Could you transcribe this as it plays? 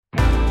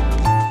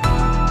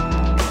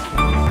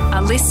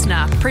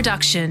listener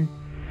production.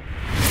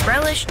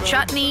 Relish,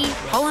 chutney,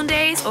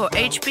 hollandaise or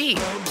HB.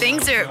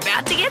 Things are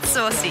about to get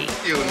saucy.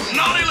 You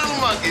naughty little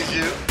monkeys,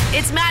 you.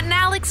 It's Matt and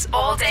Alex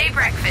All Day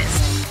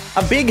Breakfast.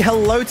 A big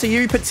hello to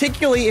you,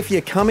 particularly if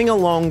you're coming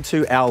along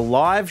to our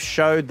live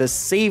show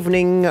this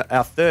evening,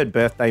 our third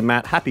birthday,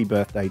 Matt. Happy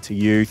birthday to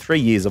you. 3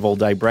 years of All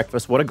Day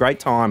Breakfast. What a great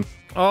time.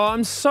 Oh,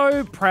 I'm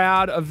so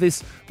proud of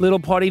this little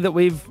potty that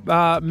we've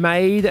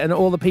made and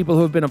all the people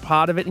who have been a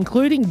part of it,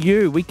 including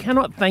you. We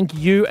cannot thank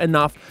you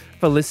enough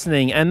for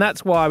listening, and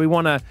that's why we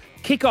want to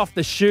kick off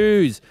the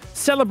shoes,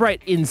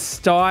 celebrate in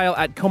style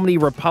at Comedy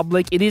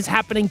Republic. It is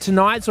happening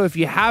tonight, so if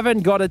you haven't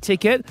got a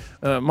ticket,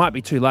 it might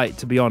be too late,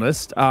 to be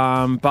honest,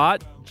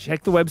 but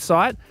check the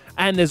website,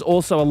 and there's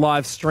also a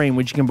live stream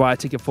which you can buy a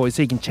ticket for,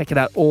 so you can check it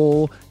out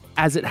all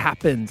as it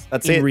happens.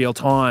 That's in it. real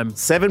time.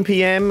 7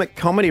 p.m,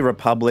 Comedy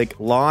Republic,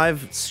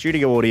 live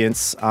studio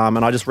audience.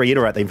 And I just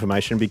reiterate the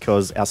information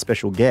because our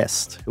special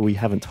guest, who we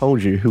haven't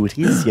told you who it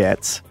is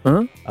yet,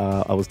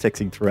 I was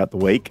texting throughout the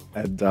week,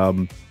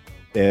 and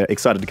they're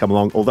excited to come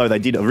along, although they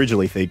did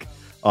originally think,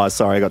 oh,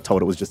 sorry, I got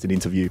told it was just an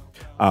interview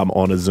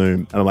on a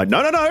Zoom. And I'm like,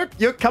 no,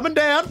 you're coming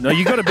down. No,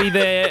 you got to be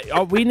there.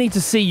 Oh, we need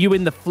to see you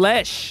in the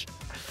flesh.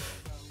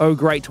 Oh,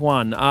 great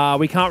one.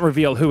 We can't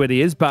reveal who it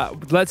is,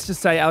 but let's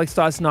just say Alex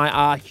Dyson and I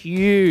are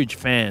huge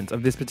fans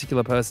of this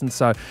particular person.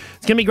 So it's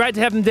going to be great to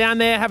have them down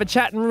there, have a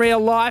chat in real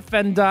life,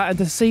 and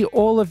to see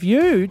all of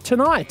you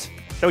tonight.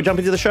 Shall we jump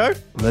into the show?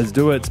 Let's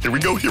do it. Here we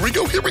go.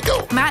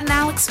 Matt and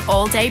Alex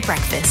All Day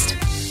Breakfast.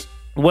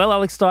 Well,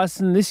 Alex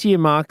Dyson, this year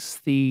marks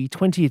the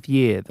 20th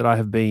year that I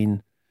have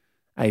been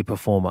a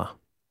performer.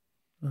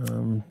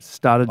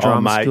 Started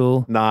drama mate.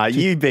 school. Nah,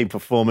 you've been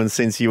performing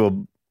since you were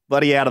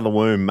bloody out of the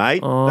womb,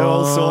 mate.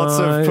 All sorts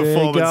of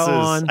performances. Go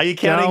on, Are you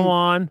counting? go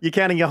on. You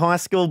counting your high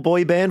school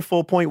boy band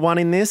 4.1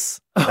 in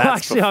this?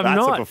 Actually, I'm that's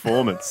not. a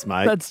performance,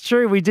 mate. That's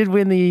true. We did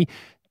win the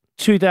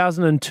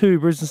 2002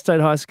 Brisbane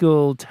State High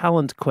School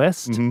Talent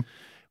Quest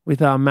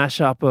with our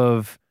mashup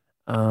of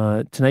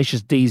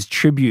Tenacious D's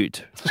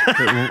Tribute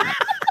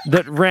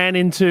that ran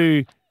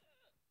into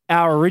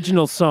our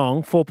original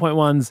song,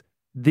 4.1's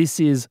This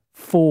Is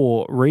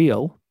For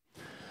Real.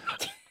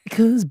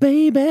 Because,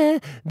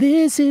 baby,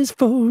 this is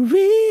for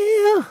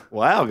real.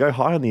 Wow, go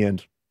high on the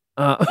end.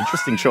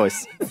 Interesting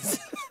choice.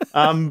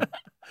 Yeah,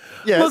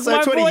 Look, so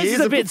my 20 voice years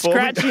is a of bit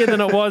performing. scratchier than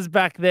it was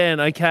back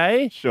then,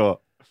 okay? Sure.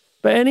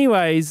 But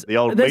anyways, The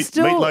old there's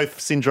meatloaf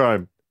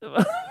syndrome.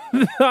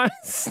 I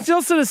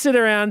still sort of sit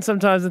around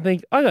sometimes and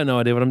think, I got no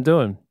idea what I'm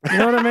doing. You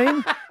know what I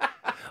mean?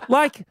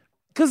 Like,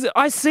 because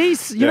I see,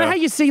 you know how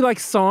you see like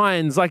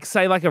signs, like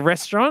say like a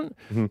restaurant,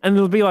 and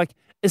it'll be like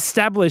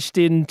established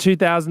in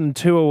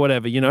 2002 or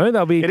whatever, you know?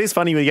 They'll be. It is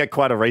funny when you get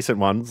quite a recent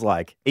ones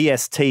like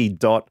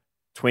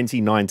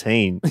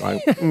EST.2019.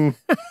 Like,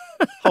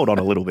 hold on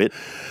a little bit.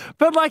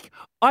 But like,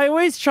 I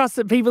always trust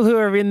that people who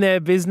are in their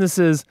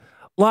businesses,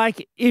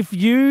 like if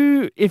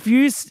you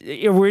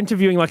were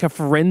interviewing like a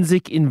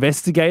forensic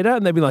investigator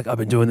and they'd be like, I've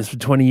been doing this for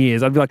 20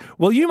 years. I'd be like,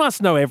 well, you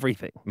must know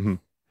everything.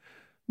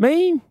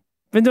 Me,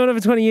 been doing it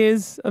for 20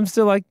 years. I'm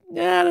still like,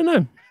 yeah, I don't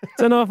know.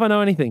 Don't know if I know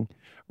anything,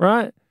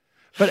 right?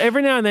 But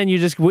every now and then you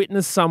just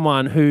witness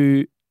someone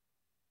who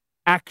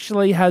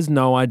actually has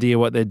no idea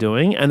what they're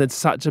doing, and it's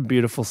such a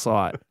beautiful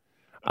sight.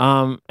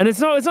 And it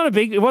wasn't a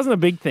big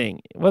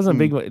thing. It wasn't a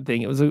big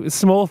thing. It was a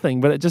small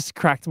thing, but it just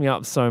cracked me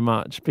up so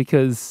much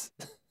because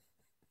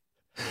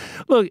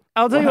look,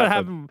 I'll tell you what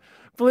happened.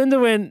 Belinda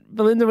went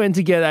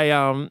to get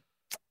a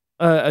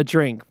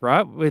drink,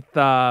 right? With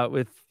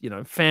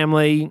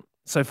family,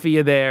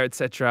 Sophia there,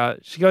 etc.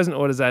 She goes and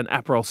orders an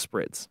Aperol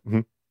Spritz.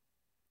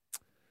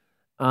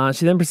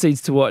 She then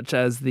proceeds to watch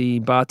as the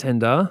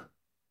bartender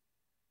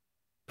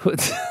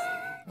puts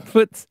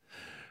the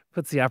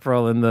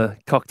Aperol in the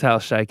cocktail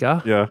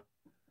shaker. Yeah.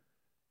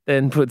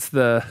 Then puts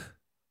the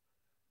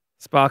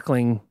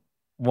sparkling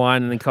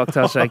wine in the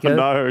cocktail shaker.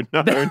 No.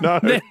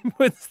 Then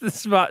puts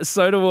the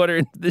soda water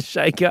into the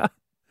shaker.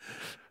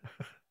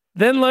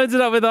 Then loads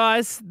it up with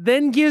ice.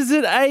 Then gives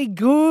it a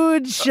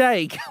good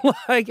shake,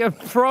 like a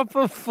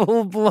proper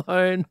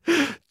full-blown.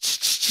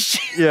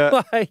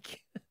 Yeah. Like.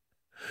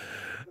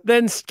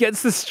 Then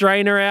gets the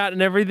strainer out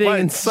and everything.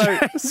 Wait, and so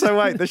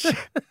wait,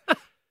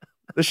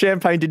 the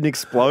champagne didn't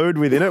explode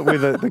within it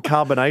with the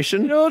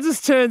carbonation? It all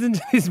just turns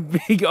into this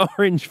big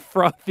orange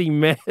frothy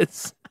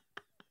mess.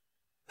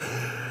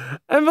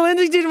 And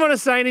Belinda didn't want to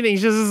say anything.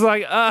 She was just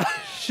like,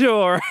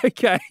 sure,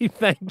 okay,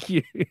 thank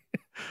you.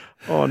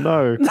 Oh,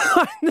 no.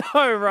 I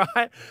know,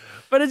 right?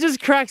 But it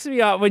just cracks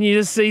me up when you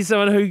just see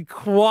someone who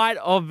quite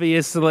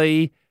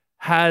obviously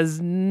has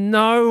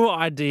no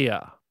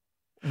idea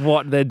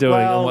what they're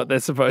doing and what they're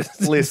supposed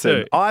to do.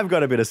 Listen, I've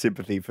got a bit of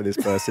sympathy for this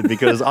person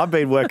because I've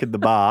been working the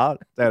bar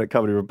down at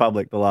Comedy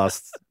Republic the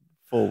last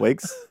 4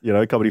 weeks,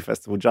 Comedy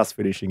Festival just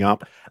finishing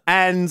up.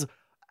 And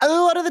a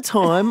lot of the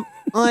time,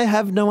 I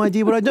have no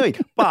idea what I'm doing.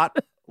 But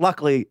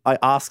luckily, I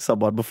ask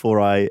someone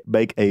before I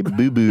make a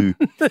boo-boo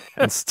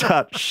and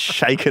start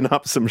shaking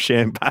up some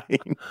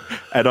champagne.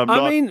 And I'm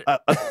not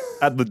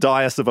at the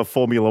dais of a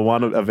Formula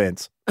One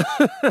event.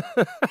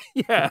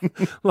 Yeah,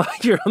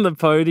 like you're on the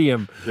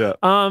podium. Yeah.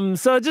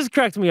 So it just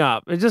cracked me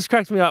up. It just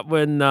cracked me up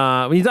when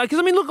you because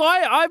I mean, look,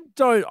 I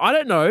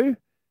don't know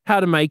how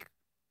to make.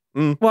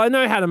 Well, I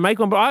know how to make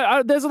one,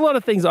 but there's a lot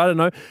of things I don't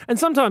know. And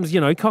sometimes,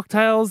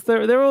 cocktails,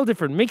 they're all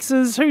different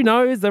mixes. Who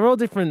knows? They're all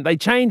different. They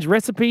change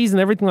recipes and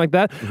everything like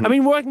that. I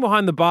mean, working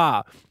behind the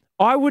bar,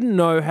 I wouldn't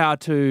know how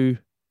to,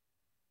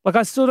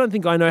 I still don't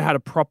think I know how to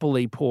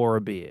properly pour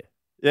a beer.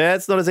 Yeah,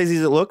 it's not as easy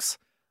as it looks.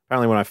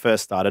 Apparently, when I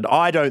first started,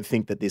 I don't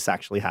think that this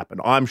actually happened.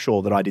 I'm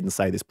sure that I didn't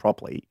say this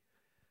properly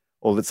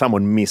or that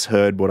someone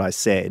misheard what I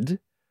said.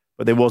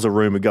 But there was a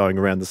rumor going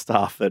around the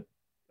staff that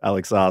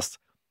Alex asked,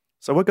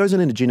 so what goes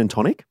in a gin and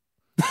tonic?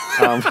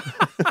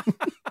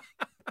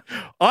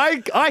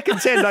 I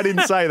contend I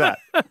didn't say that.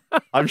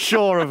 I'm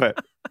sure of it.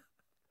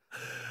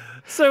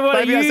 So what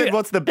Maybe I said,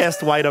 what's the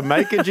best way to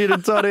make a gin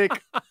and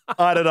tonic?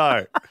 I don't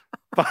know.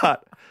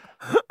 But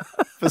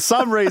for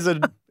some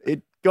reason,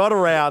 it got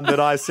around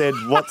that I said,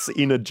 what's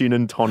in a gin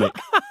and tonic?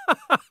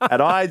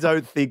 And I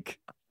don't think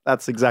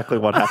that's exactly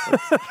what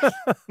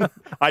happened.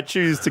 I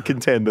choose to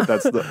contend that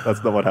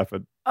that's not what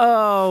happened.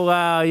 Oh,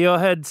 wow. Your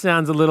head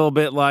sounds a little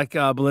bit like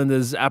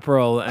Belinda's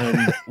Aperol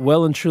and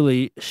well and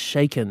truly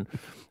shaken.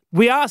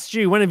 We asked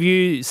you, when have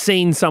you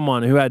seen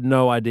someone who had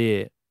no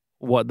idea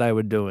what they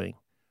were doing?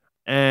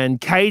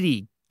 And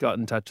Katie got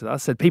in touch with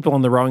us, said people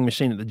on the rowing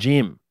machine at the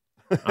gym.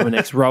 I'm an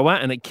ex-rower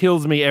and it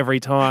kills me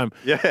every time.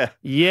 Yeah.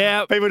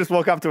 Yeah. People just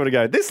walk up to it and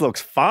go, this looks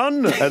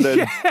fun, and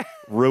then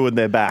ruin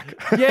their back.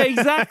 Yeah,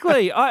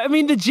 exactly. I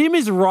mean, the gym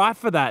is rife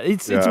for that.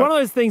 It's one of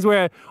those things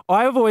where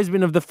I've always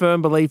been of the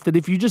firm belief that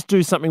if you just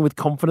do something with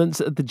confidence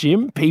at the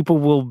gym, people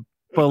will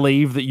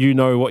believe that you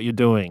know what you're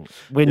doing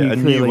when you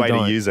clearly a new way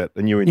don't. to use it.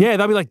 Yeah,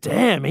 they'll be like,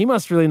 damn, he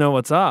must really know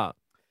what's up.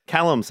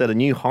 Callum said a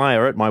new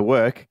hire at my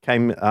work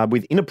came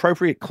with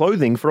inappropriate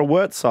clothing for a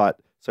work site.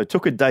 So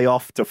took a day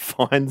off to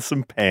find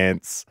some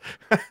pants.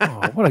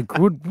 Oh, what a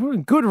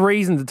good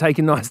reason to take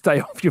a nice day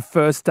off your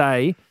first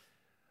day.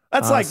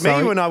 That's like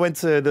me when I went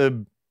to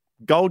the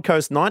Gold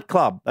Coast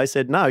nightclub. They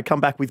said, no, come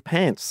back with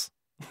pants.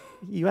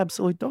 You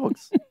absolute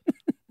dogs.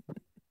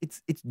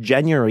 It's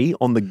January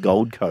on the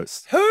Gold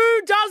Coast.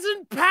 Who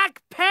doesn't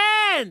pack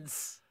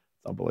pants?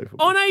 It's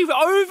unbelievable. On an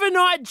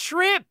overnight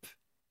trip.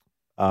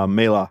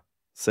 Mila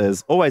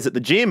says, always at the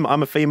gym.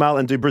 I'm a female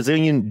and do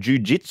Brazilian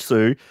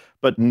jiu-jitsu,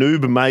 but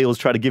noob males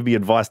try to give me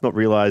advice, not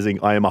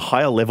realizing I am a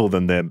higher level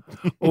than them.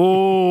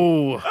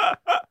 Oh,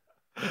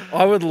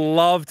 I would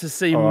love to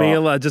see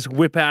Mila just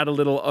whip out a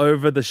little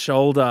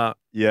over-the-shoulder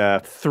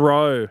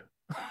throw.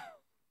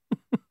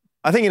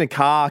 I think in a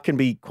car can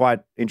be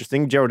quite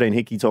interesting. Geraldine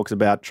Hickey talks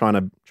about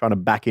trying to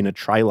back in a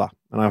trailer.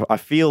 And I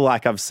feel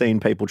like I've seen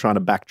people trying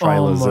to back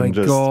trailers and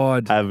just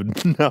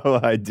have no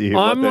idea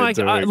what they're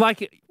doing.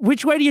 Like,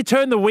 which way do you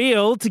turn the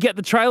wheel to get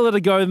the trailer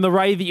to go in the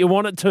way that you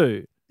want it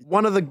to?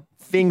 One of the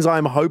things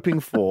I'm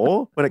hoping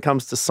for when it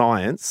comes to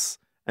science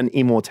and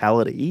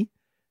immortality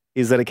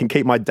is that it can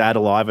keep my dad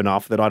alive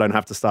enough that I don't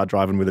have to start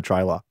driving with a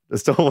trailer.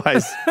 Just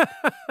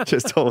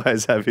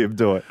always have him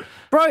do it.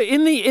 Bro,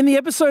 in the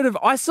episode of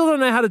I still don't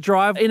know how to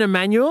drive in a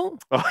manual.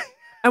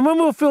 And when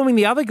we were filming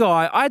the other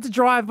guy, I had to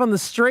drive on the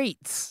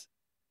streets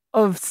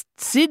of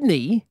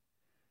Sydney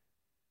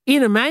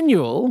in a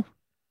manual.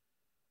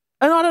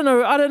 And I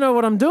don't know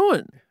what I'm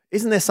doing.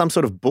 Isn't there some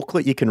sort of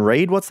booklet you can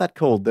read? What's that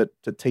called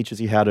that teaches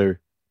you how to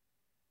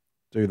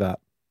do that?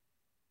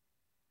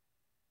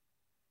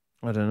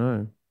 I don't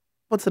know.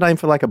 What's the name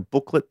for like a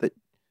booklet that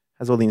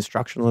has all the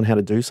instructions on how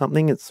to do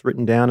something? It's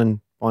written down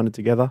and binded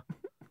together.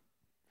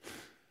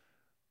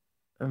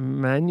 A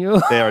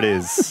manual? There it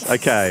is.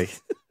 Okay.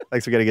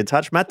 Thanks for getting in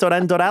touch.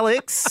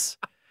 Matt.and.alex.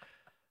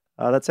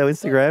 That's our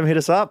Instagram. Hit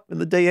us up in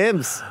the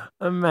DMs.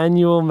 A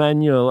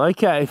manual.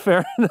 Okay,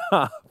 fair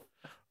enough.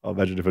 Oh,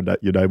 imagine if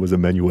your name was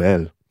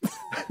Emmanuel.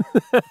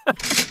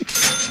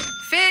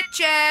 Fit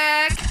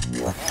check.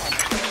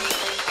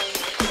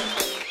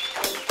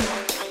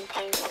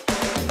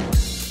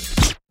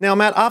 Now,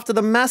 Matt, after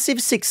the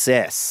massive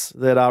success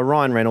that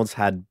Ryan Reynolds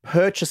had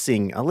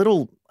purchasing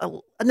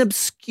an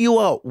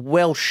obscure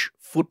Welsh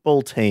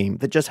football team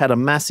that just had a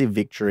massive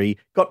victory,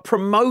 got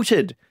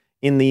promoted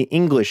in the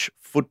English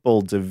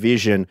football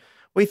division,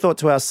 we thought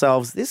to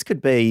ourselves, this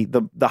could be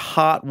the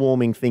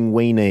heartwarming thing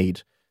we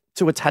need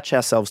to attach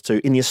ourselves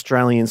to in the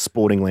Australian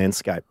sporting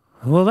landscape.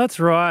 Well, that's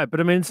right. But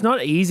I mean, it's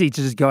not easy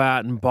to just go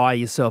out and buy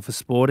yourself a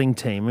sporting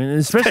team, and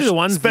especially the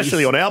ones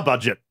on our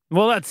budget.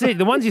 Well, that's it.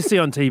 The ones you see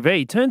on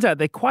TV, turns out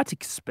they're quite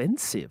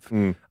expensive.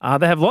 They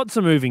have lots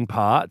of moving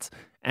parts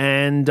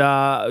and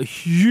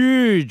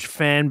huge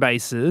fan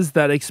bases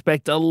that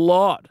expect a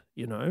lot,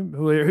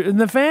 and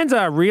the fans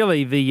are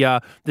really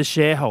the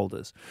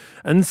shareholders.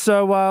 And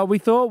so we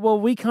thought, well,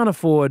 we can't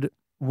afford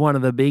one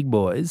of the big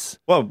boys.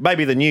 Well,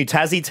 maybe the new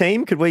Tassie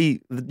team. The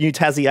new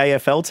Tassie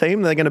AFL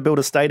team, they're going to build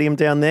a stadium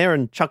down there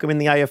and chuck them in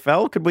the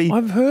AFL. Could we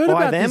I've heard buy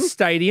about them? this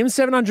stadium,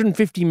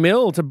 750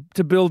 mil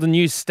to build a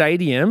new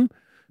stadium.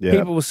 Yeah.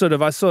 People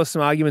were I saw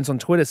some arguments on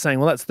Twitter saying,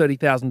 well, that's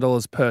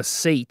 $30,000 per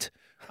seat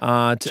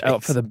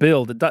for the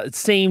build. It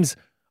seems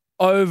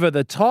over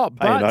the top,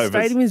 but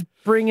stadiums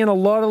bring in a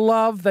lot of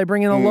love. They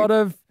bring in a lot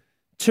of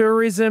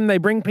tourism. They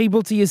bring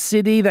people to your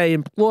city. They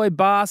employ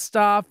bar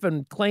staff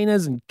and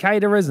cleaners and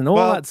caterers and all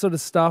that sort of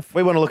stuff.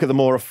 We want to look at the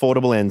more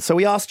affordable end. So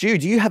we asked you,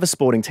 do you have a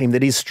sporting team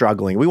that is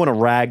struggling? We want to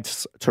rag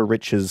to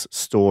riches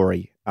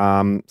story.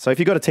 So if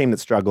you've got a team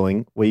that's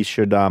struggling, we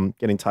should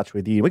get in touch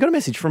with you. We got a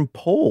message from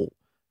Paul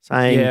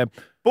saying,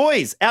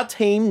 boys, our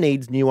team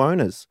needs new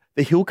owners.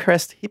 The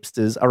Hillcrest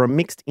Hipsters are a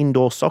mixed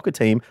indoor soccer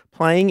team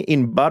playing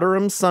in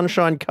Butterham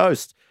Sunshine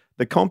Coast.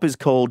 The comp is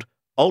called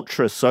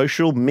Ultra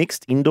Social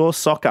Mixed Indoor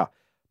Soccer,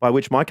 by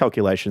which my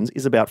calculations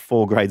is about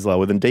 4 grades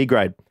lower than D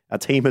grade. Our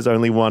team has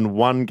only won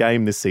 1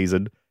 game this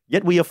season,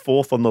 yet we are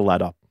 4th on the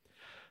ladder.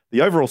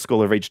 The overall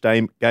score of each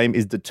game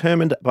is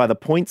determined by the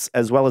points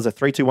as well as a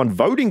 3-2-1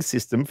 voting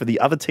system for the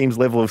other team's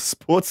level of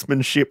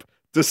sportsmanship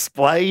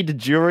displayed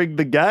during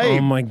the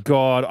game. Oh my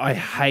God, I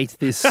hate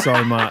this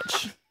so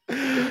much.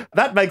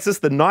 That makes us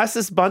the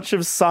nicest bunch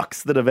of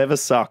sucks that have ever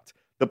sucked.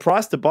 The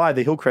price to buy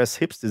the Hillcrest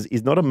Hipsters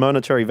is not a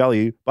monetary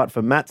value, but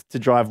for Matt to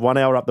drive 1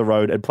 hour up the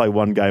road and play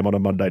 1 game on a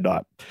Monday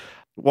night.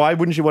 Why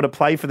wouldn't you want to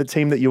play for the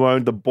team that you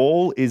own? The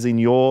ball is in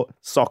your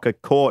soccer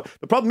court.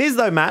 The problem is,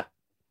 though, Matt,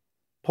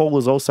 Paul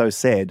has also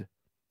said,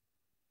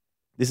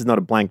 this is not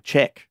a blank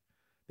check.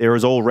 There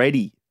is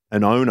already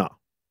an owner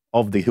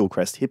of the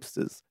Hillcrest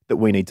Hipsters that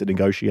we need to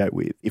negotiate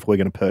with if we're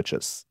going to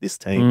purchase this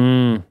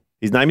team.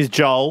 His name is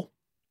Joel.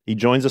 He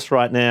joins us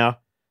right now.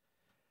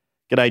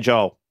 G'day,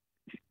 Joel.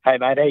 Hey,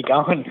 mate, how you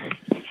going?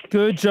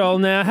 Good, Joel.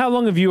 Now, how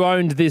long have you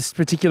owned this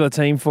particular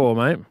team for,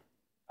 mate?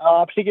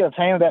 Particular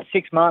team, about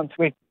 6 months.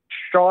 We're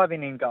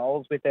striving in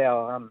goals with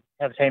our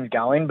how the team's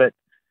going, but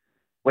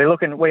we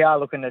are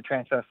looking to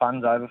transfer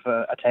funds over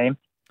for a team.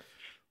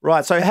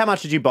 Right, so how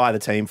much did you buy the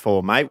team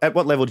for, mate? At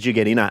what level did you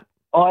get in at?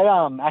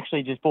 I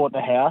actually just bought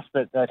the house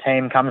that the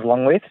team comes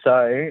along with,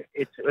 so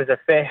it was a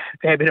fair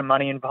bit of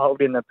money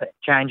involved in the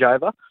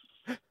changeover.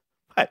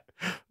 Wait,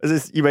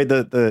 you mean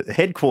the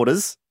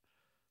headquarters?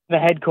 The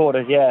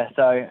headquarters, yeah.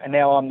 So and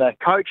now I'm the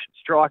coach,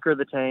 striker of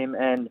the team,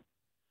 and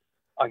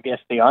I guess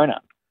the owner.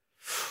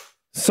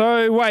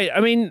 So wait, I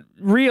mean,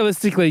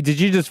 realistically, did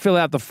you just fill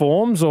out the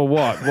forms or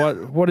what?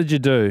 What did you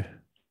do?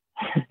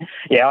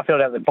 Yeah, I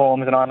filled out the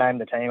forms and I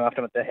named the team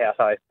after the house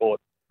I bought.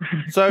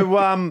 So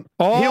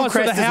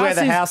Hillcrest is where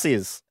the house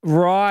is.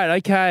 Right,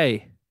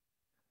 okay.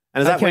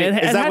 And is that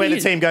where the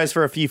team goes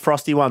for a few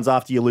frosty ones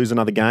after you lose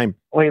another game?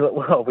 We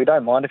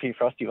don't mind a few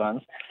frosty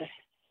ones.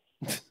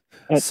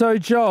 So,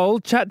 Joel,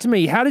 chat to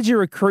me. How did you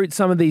recruit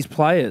some of these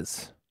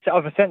players? So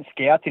I've sent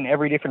scouts in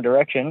every different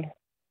direction,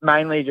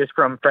 mainly just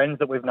from friends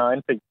that we've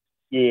known for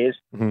years.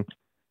 Mm-hmm.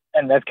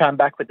 And they've come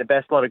back with the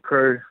best lot of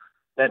crew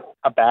that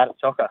are bad at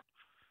soccer.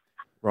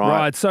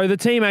 Right. So the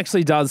team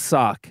actually does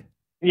suck.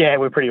 Yeah,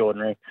 we're pretty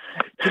ordinary.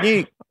 Can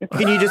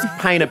you just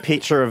paint a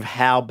picture of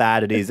how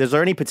bad it is? Is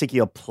there any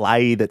particular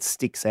play that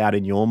sticks out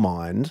in your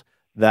mind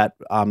that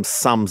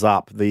sums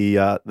up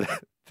the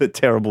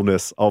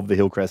terribleness of the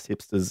Hillcrest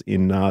Hipsters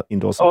in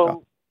indoor soccer?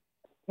 Well,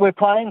 we're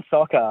playing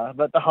soccer,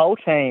 but the whole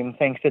team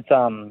thinks it's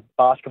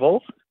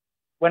basketball.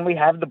 When we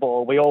have the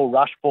ball, we all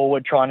rush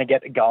forward trying to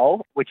get the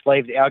goal, which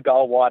leaves our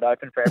goal wide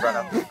open for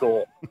everyone else to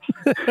score.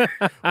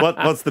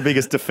 What's the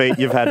biggest defeat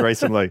you've had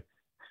recently?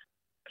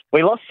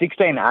 We lost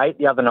 16-8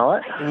 the other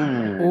night.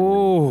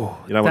 Ooh,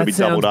 you don't want to be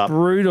doubled up.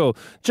 Brutal.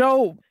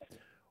 Joel,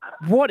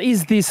 what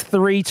is this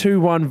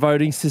 3-2-1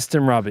 voting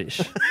system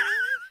rubbish?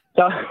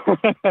 So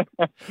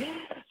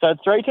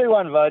it's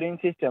 3-2-1 voting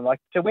system. Like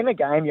to win a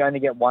game, you only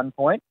get 1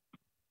 point.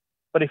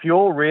 But if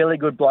you're really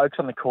good blokes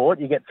on the court,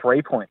 you get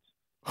 3 points.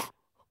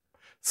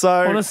 So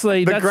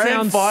honestly, that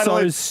sounds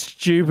so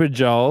stupid,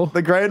 Joel.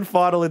 The grand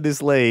final in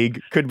this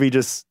league could be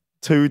just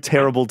 2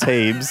 terrible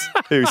teams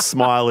who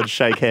smile and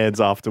shake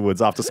hands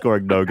afterwards after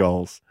scoring no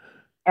goals.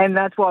 And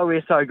that's why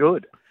we're so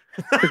good.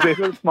 Because we're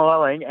good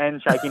smiling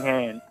and shaking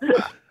hands.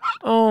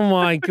 Oh,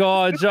 my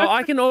God, Joel.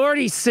 I can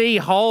already see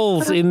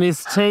holes in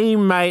this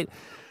team, mate.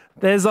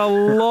 There's a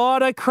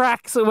lot of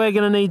cracks that we're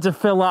going to need to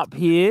fill up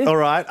here. All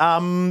right.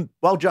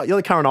 Well, Joel, you're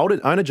the current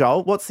owner,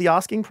 Joel. What's the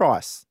asking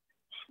price?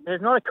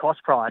 There's not a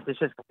cost price. It's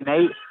just we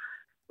need,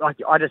 like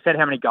I just said,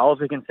 how many goals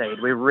we concede.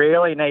 We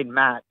really need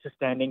Matt to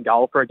stand in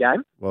goal for a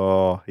game.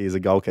 Oh, he's a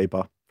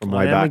goalkeeper from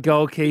way back. I'm a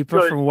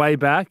goalkeeper from way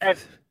back.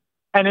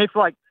 And if,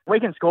 like, we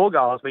can score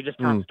goals, we just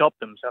can't stop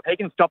them. So if he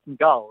can stop them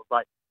goals,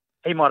 like,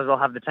 he might as well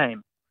have the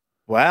team.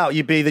 Wow,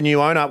 you'd be the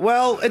new owner.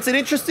 Well, it's an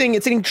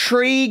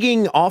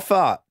intriguing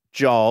offer,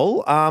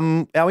 Joel. Our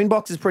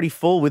inbox is pretty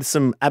full with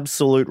some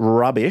absolute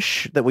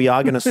rubbish that we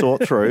are going to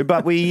sort through,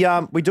 but we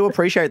do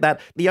appreciate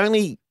that. The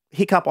only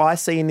hiccup I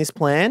see in this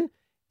plan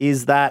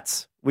is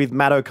that with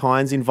Matt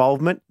O'Kine's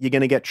involvement, you're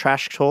going to get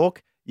trash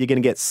talk. You're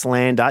going to get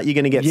slander. You're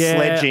going to get Yeah.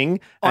 sledging.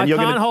 I And you're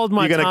can't gonna, hold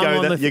my you're gonna tongue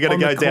go on the You're going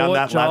to on go the down court,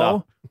 that ladder.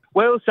 Joel.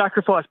 We'll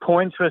sacrifice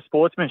points for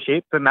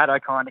sportsmanship for Matt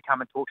O'Kine to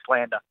come and talk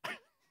slander.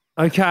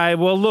 Okay,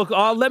 well, look,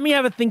 let me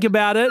have a think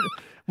about it.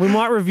 We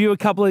might review a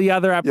couple of the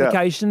other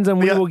applications and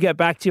we Yeah. will get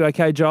back to you,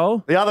 okay,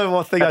 Joel? The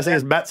other thing I see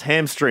is Matt's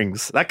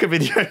hamstrings. That could be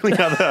the only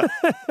other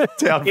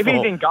downfall. If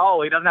he's in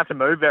goal, he doesn't have to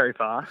move very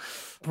far.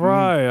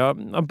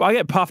 Bro, I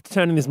get puffed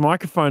turning this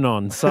microphone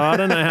on, so I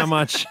don't know how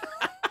much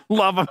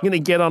love I'm going to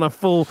get on a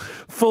full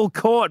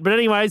court. But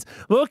anyways,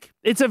 look,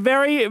 it's a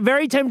very,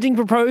 very tempting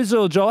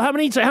proposal, Joel. How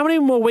many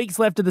more weeks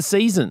left of the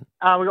season?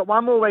 We've got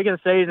one more week of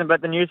the season,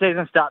 but the new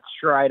season starts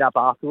straight up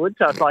afterwards,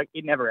 so it's like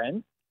it never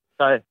ends.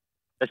 So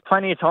there's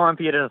plenty of time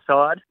for you to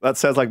decide. That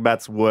sounds like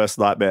Matt's worst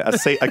nightmare.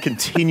 A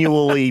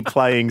continually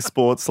playing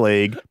sports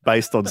league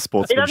based on He doesn't have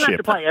sportsmanship.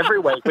 to play every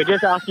week. We're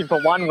just asking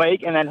for 1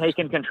 week, and then he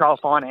can control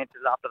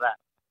finances after that.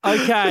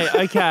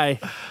 Okay.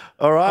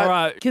 All right. All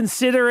right.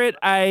 Consider it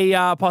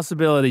a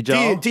possibility,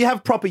 Joel. Do you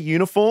have proper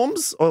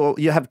uniforms or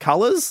you have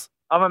colours?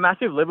 I'm a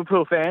massive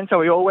Liverpool fan, so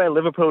we all wear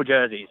Liverpool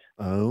jerseys.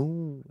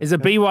 Oh. Is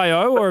it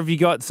BYO or have you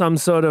got some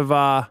sort of...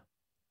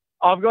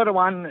 I've got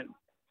one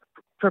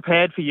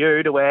prepared for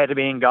you to wear to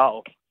be in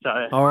goal. So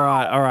All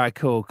right,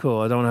 cool.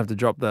 I don't want to have to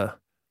drop the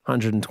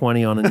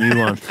 120 on a new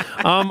one.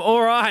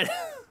 All right.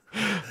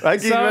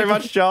 Thank you very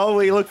much, Joel.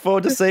 We look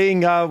forward to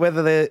seeing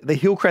whether the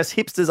Hillcrest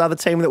Hipsters are the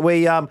team that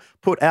we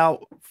put our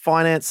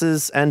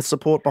finances and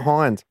support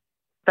behind.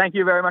 thank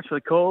you very much for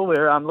the call.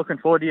 We're looking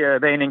forward to you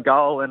being in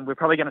goal, and we're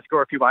probably going to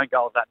score a few own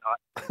goals that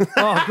night.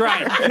 Oh,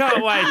 great.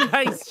 Can't wait.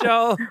 Thanks,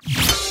 Joel.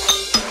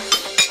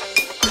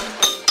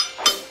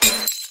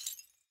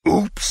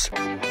 Oops.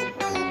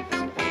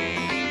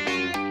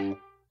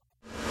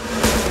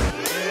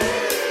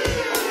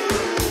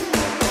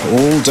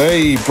 All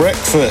day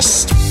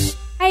breakfast.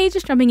 Hey,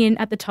 just jumping in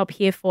at the top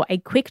here for a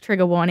quick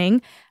trigger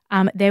warning.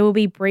 There will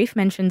be brief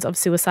mentions of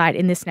suicide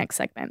in this next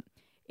segment.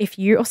 If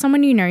you or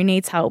someone you know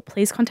needs help,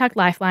 please contact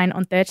Lifeline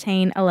on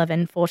 13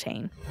 11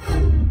 14.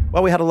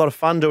 Well, we had a lot of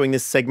fun doing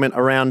this segment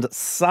around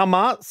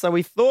summer, so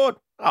we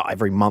thought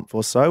every month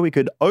or so we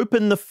could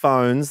open the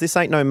phones. This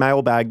ain't no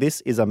mailbag.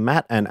 This is a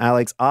Matt and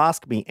Alex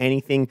Ask Me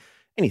Anything.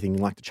 Anything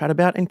you'd like to chat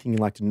about, anything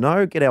you'd like to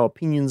know, get our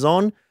opinions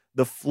on.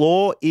 The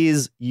floor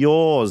is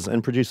yours.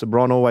 And producer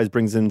Bron always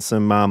brings in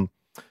some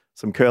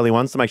curly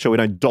ones to make sure we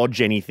don't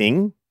dodge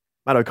anything.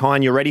 Matt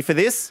O'Kine, you ready for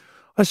this?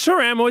 I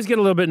sure am. Always get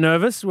a little bit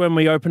nervous when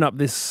we open up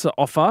this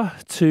offer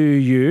to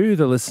you,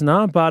 the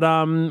listener, but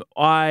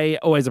I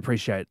always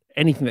appreciate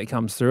anything that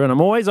comes through, and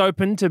I'm always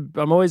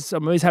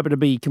happy to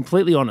be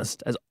completely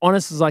honest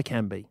as I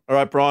can be. All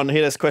right, Bron,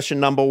 hit us question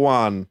number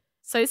 1.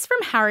 So it's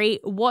from Harry.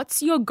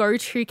 What's your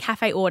go-to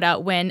cafe order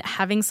when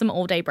having some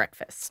all-day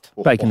breakfast?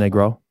 Bacon egg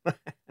roll. Mate,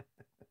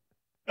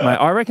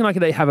 I reckon I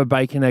could have a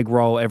bacon egg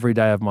roll every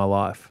day of my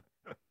life.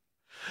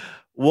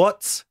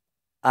 What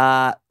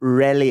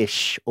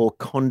relish or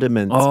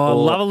condiments? Oh, I or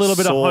love a little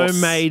bit of sauce?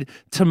 homemade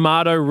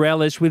tomato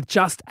relish with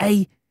just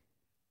a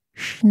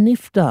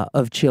snifter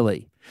of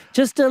chili.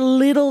 Just a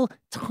little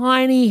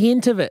tiny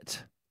hint of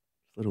it.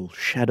 Little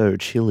shadow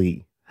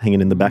chili hanging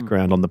in the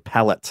background on the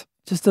palate.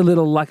 Just a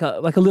little, like a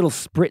little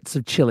spritz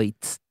of chili.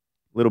 A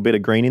little bit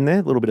of green in there,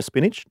 a little bit of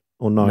spinach,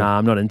 or no? Nah,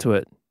 I'm not into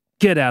it.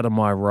 Get out of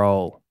my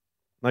roll.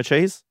 No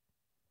cheese?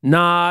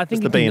 Nah, I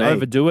think Just you the can B&E.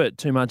 overdo it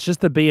too much.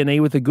 Just the B&E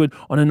with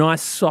on a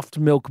nice soft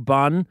milk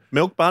bun.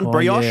 Milk bun, Oh,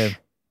 brioche?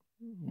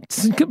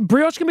 yeah.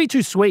 Brioche can be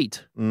too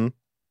sweet. Mm.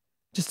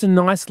 Just a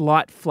nice,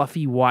 light,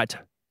 fluffy, white,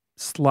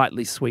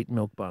 slightly sweet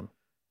milk bun.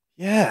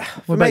 Yeah.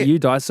 What about you,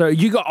 Di? So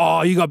you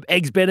got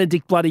Eggs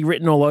Benedict bloody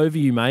written all over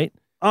you, mate.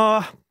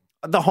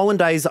 The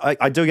hollandaise,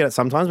 I do get it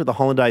sometimes, but the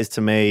hollandaise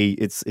to me,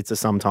 it's a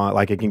sometime,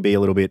 like it can be a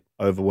little bit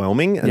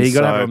overwhelming. And Yeah, you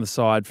got to have it so- on the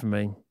side for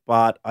me.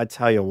 But I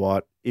tell you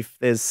what, if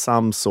there's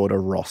some sort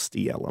of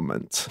rusty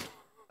element,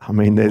 I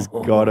mean, there's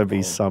got to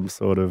be some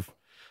sort of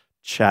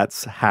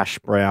chats, hash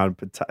brown,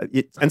 potato.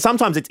 And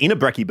sometimes it's in a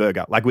brekkie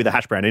burger, like with a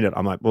hash brown in it.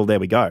 I'm like, well, there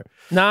we go.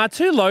 Nah,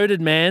 too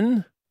loaded,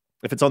 man.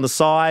 If it's on the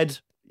side,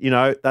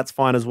 that's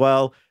fine as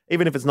well.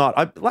 Even if it's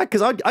not,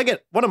 because I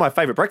get, one of my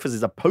favorite breakfasts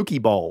is a poke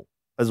bowl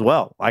as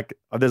well. Like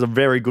there's a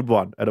very good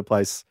one at a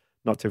place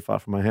not too far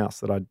from my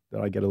house that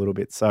I get a little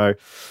bit. So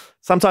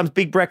sometimes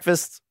big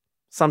breakfast,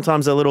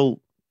 sometimes a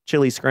little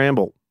chili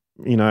scramble,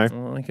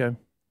 Oh, okay.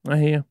 I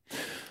hear.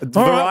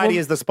 Variety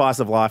is the spice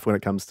of life when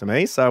it comes to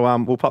me. So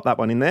we'll pop that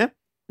one in there.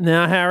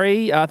 Now,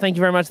 Harry, thank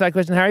you very much for that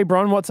question. Harry,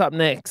 Bron, what's up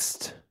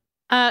next?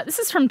 This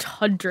is from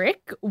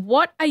Toddrick.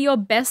 What are your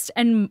best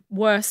and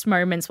worst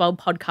moments while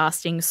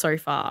podcasting so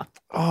far?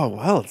 Oh,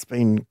 well, it's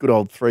been good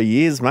old 3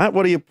 years, Matt.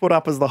 What do you put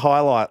up as the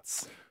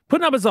highlights?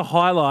 Putting up as the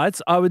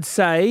highlights, I would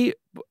say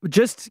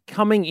just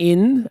coming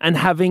in and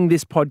having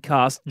this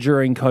podcast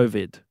during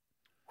COVID.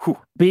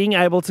 Being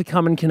able to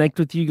come and connect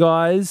with you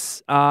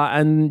guys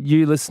and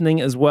you listening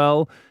as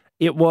well,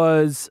 it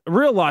was a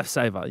real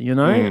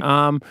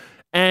lifesaver,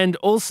 and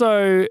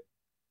also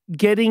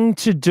getting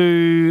to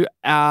do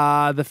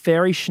the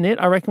fairy schnitt,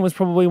 I reckon, was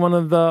probably one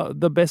of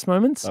the best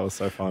moments. That was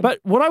so fun. But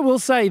what I will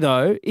say,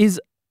 though, is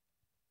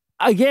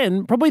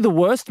again, probably the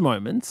worst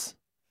moments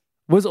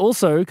was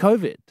also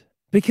COVID,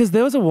 because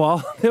there was a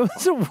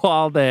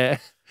while there.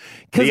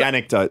 The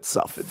anecdotes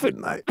suffered,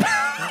 didn't they?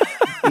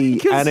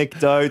 The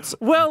anecdotes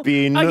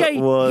bin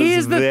was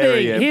here's the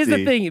very thing. empty. Here's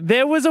the thing.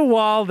 There was a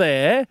while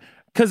there,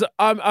 because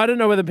I don't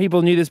know whether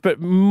people knew this, but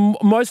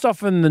most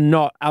often than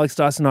not, Alex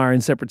Dyson and I are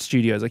in separate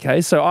studios,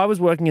 okay? So I was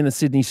working in the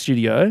Sydney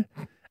studio,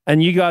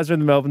 and you guys were in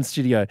the Melbourne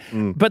studio.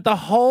 But the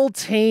whole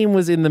team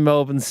was in the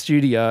Melbourne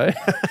studio.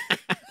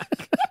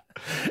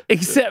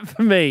 Except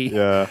for me.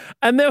 Yeah.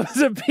 And there was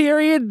a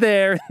period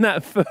there in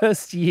that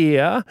first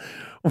year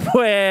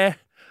where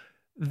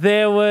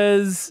there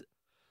was,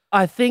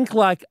 I think,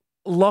 like,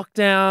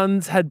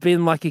 lockdowns had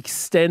been like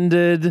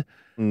extended,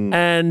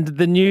 and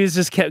the news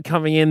just kept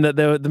coming in that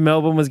the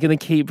Melbourne was going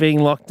to keep being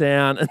locked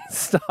down and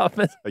stuff.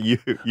 You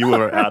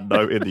were out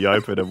in the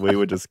open, and we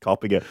were just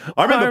copying it.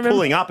 I remember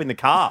pulling up in the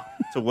car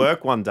to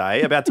work one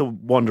day, about to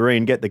wander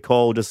in, get the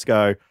call, just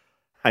go,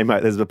 hey,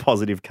 mate, there's a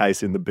positive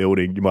case in the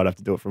building. You might have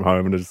to do it from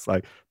home, and just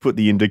like put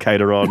the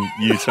indicator on,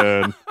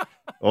 U-turn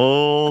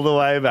all the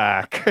way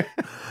back.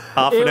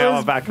 Half an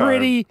hour back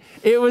home.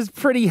 It was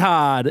pretty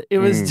hard. It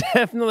was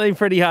definitely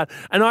pretty hard.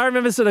 And I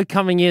remember sort of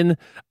coming in,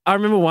 I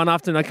remember one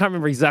afternoon, I can't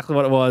remember exactly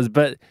what it was,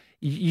 but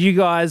you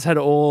guys had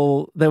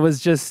you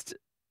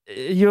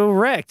were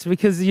wrecked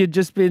because you'd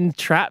just been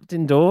trapped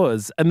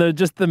indoors, and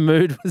the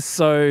mood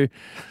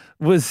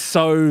was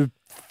so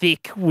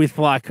thick with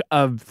like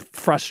a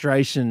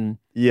frustration.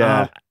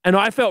 Yeah. And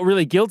I felt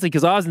really guilty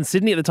because I was in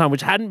Sydney at the time,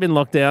 which hadn't been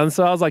locked down.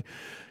 So I was like,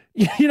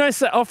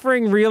 so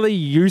offering really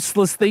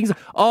useless things.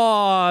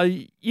 Oh,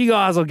 you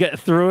guys will get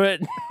through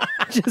it.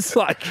 Just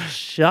like,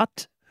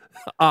 shut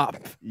up.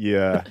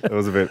 Yeah, it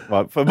was a bit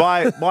like, for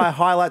my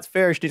highlights,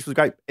 Fairish Dish was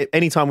great.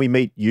 Anytime we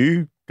meet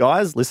you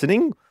guys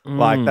listening,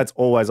 like that's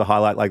always a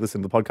highlight. Like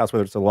listen to the podcast,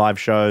 whether it's the live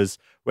shows,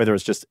 whether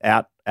it's just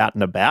out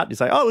and about. You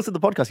say, oh, listen to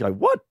the podcast. You're like,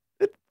 what?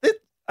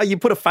 You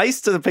put a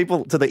face to the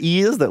people, to the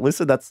ears that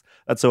listen. That's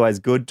always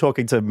good.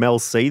 Talking to Mel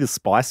C, the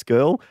Spice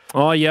Girl.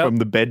 Oh yeah, from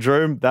the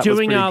bedroom. That was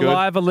pretty good. Doing our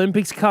live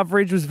Olympics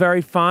coverage was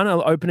very fun.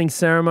 Our opening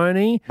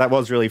ceremony. That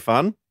was really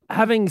fun.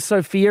 Having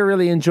Sophia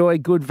really enjoy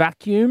Good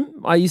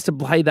Vacuum. I used to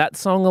play that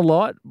song a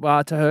lot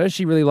to her.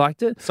 She really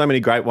liked it. So many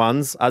great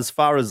ones. As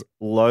far as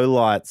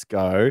lowlights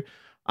go,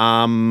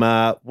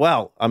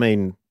 well, I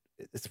mean,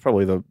 it's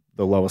probably the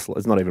lowest.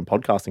 It's not even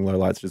podcasting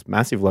lowlight. It's just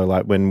massive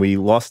lowlight. When we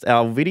lost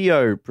our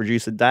video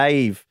producer,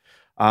 Dave,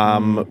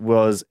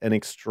 was an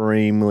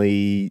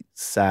extremely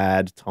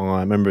sad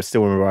time.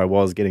 Still remember I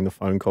was getting the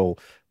phone call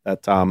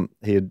that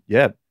he had,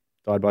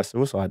 died by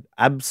suicide.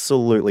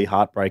 Absolutely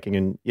heartbreaking.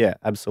 And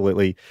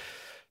absolutely.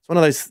 It's one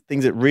of those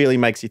things that really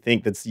makes you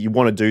think that you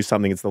want to do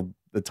something. It's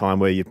the time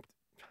where you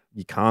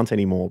can't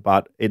anymore.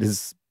 But it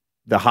is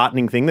the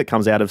heartening thing that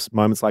comes out of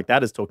moments like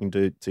that is talking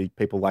to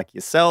people like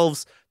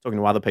yourselves, talking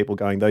to other people,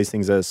 going, those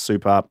things are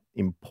super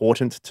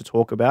important to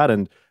talk about,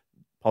 and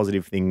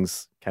positive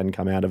things can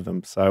come out of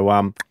them. So,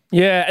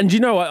 and you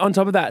know what? On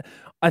top of that,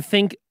 I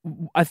think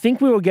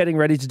we were getting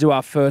ready to do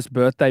our first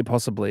birthday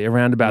possibly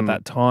around about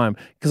that time,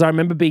 because I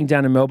remember being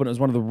down in Melbourne. It was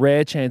one of the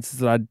rare chances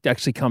that I'd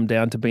actually come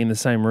down to be in the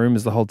same room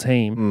as the whole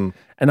team.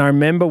 And I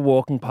remember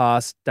walking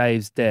past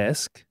Dave's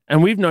desk,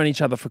 and we've known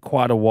each other for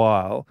quite a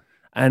while,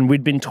 and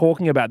we'd been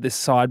talking about this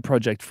side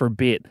project for a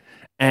bit,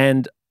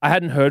 and I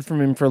hadn't heard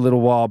from him for a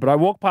little while, but I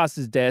walked past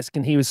his desk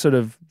and he was sort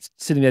of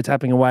sitting there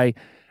tapping away,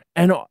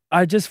 and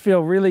I just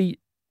feel really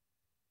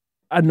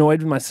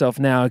annoyed with myself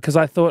now, because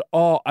I thought,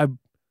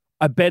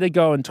 I better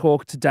go and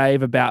talk to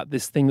Dave about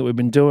this thing that we've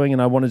been doing, and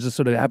I wanted to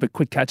sort of have a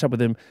quick catch up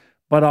with him,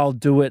 but I'll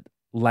do it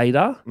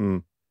later.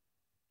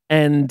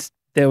 And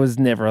there was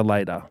never a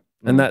later.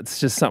 And that's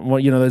just something,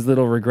 those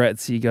little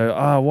regrets. You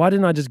go, why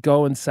didn't I just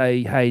go and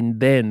say, hey,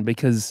 then?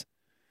 Because...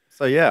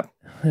 So,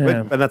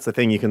 and that's the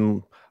thing. You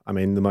can,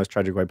 the most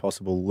tragic way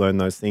possible, learn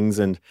those things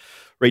and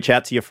reach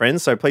out to your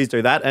friends. So please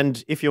do that.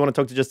 And if you want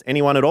to talk to just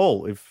anyone at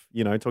all, if,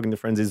 talking to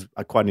friends is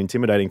quite an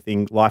intimidating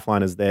thing,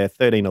 Lifeline is there,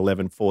 13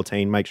 11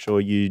 14. Make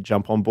sure you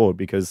jump on board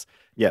because,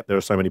 there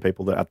are so many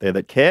people out there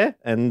that care,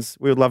 and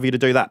we would love you to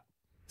do that.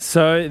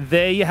 So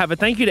there you have it.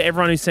 Thank you to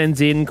everyone who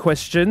sends in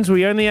questions.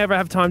 We only ever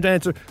have time to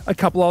answer a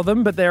couple of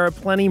them, but there are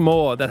plenty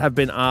more that have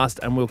been asked,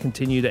 and we'll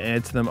continue to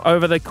answer them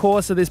over the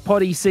course of this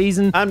potty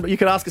season. And you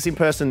can ask us in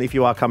person if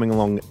you are coming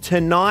along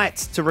tonight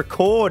to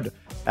record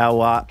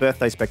our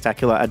birthday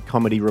spectacular at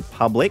Comedy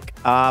Republic.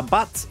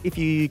 But if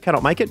you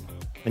cannot make it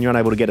and you're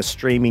unable to get a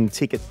streaming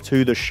ticket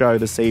to the show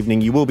this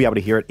evening, you will be able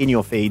to hear it in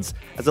your feeds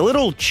as a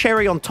little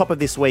cherry on top of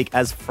this week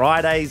as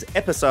Friday's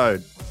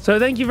episode. So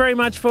thank you very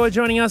much for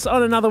joining us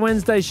on another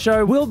Wednesday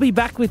show. We'll be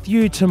back with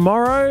you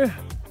tomorrow,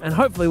 and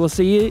hopefully we'll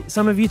see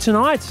some of you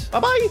tonight.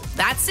 Bye-bye.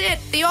 That's it.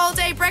 The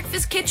all-day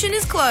breakfast kitchen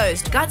is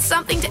closed. Got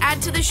something to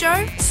add to the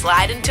show?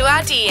 Slide into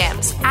our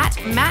DMs at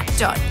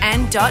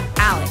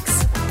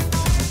matt.and.alex.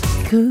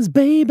 'Cause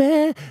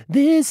baby,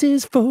 this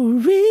is for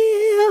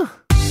real.